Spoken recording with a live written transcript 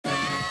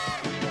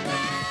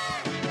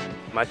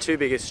My two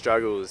biggest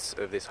struggles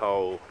of this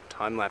whole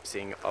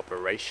time-lapsing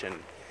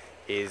operation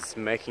is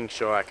making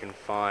sure I can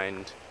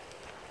find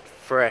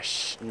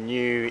fresh,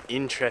 new,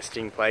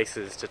 interesting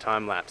places to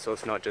time-lapse, so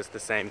it's not just the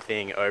same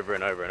thing over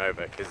and over and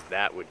over, because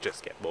that would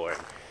just get boring.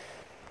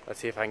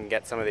 Let's see if I can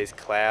get some of these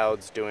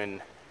clouds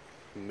doing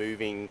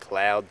moving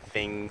cloud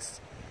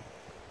things.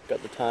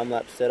 Got the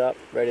time-lapse set up,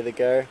 ready to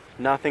go.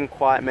 Nothing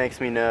quite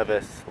makes me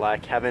nervous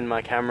like having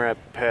my camera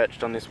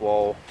perched on this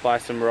wall by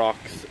some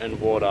rocks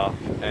and water,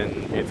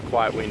 and it's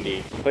quite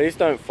windy. Please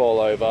don't fall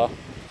over.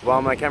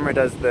 While my camera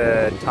does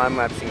the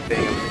time-lapsing thing,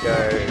 I'm gonna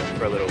go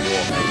for a little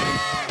walk.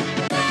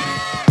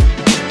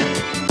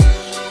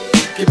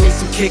 Give me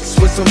some kicks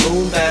with some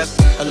boom bap,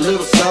 a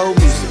little soul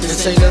music.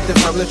 This ain't nothing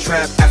from the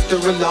trap. After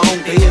a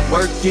long day at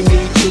work, you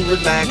need to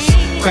relax.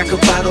 Crack a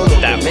bottle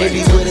open, maybe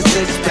with a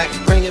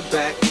six-pack, bring it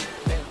back.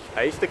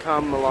 I used to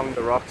come along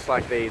the rocks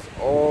like these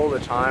all the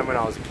time when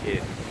I was a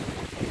kid,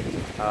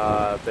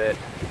 but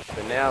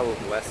now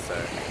less so.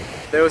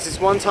 There was this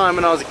one time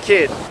when I was a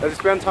kid, we'll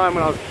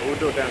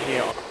do it down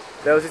here.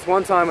 There was this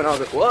one time when I was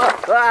like,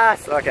 what? Ah!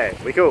 Okay,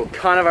 we cool.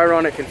 Kind of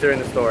ironic considering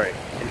the story.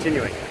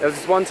 Continuing. There was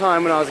this one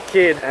time when I was a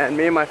kid and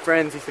me and my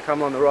friends used to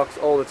come on the rocks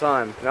all the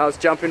time. And I was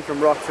jumping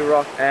from rock to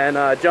rock and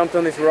jumped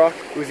on this rock.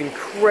 It was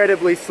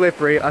incredibly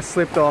slippery. I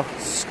slipped off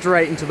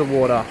straight into the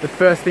water. The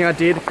first thing I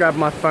did, grabbed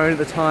my phone at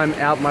the time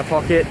out of my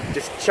pocket,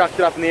 just chucked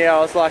it up in the air. I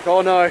was like,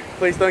 oh no,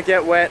 please don't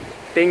get wet.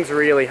 Things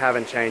really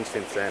haven't changed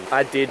since then.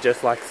 I did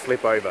just like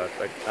slip over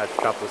like a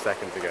couple of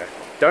seconds ago.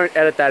 Don't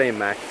edit that in,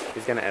 Max.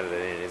 He's gonna edit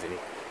it in, isn't he?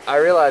 I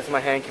realize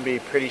my hand can be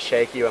pretty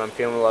shaky when I'm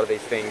filming a lot of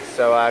these things,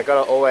 so I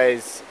gotta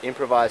always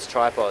improvise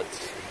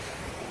tripods.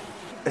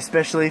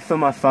 Especially for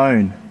my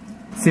phone.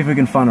 See if we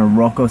can find a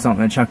rock or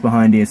something to chuck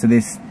behind here so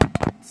this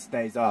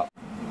stays up.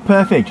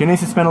 Perfect, who needs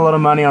to spend a lot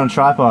of money on a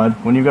tripod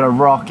when you've got a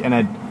rock and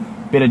a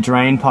bit of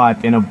drain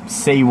pipe in a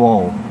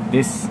seawall?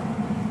 This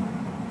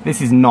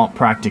is not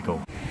practical.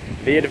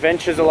 The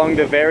adventures along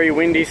the very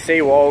windy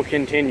seawall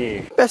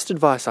continue. Best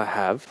advice I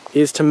have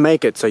is to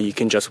make it so you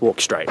can just walk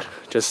straight.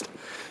 Just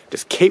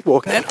keep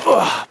walking and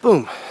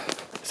boom,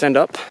 send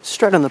up,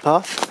 straight on the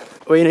path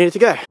where you need it to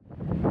go.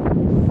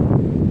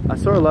 I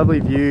saw a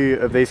lovely view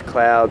of these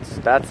clouds.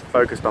 That's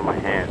focused on my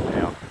hand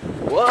now.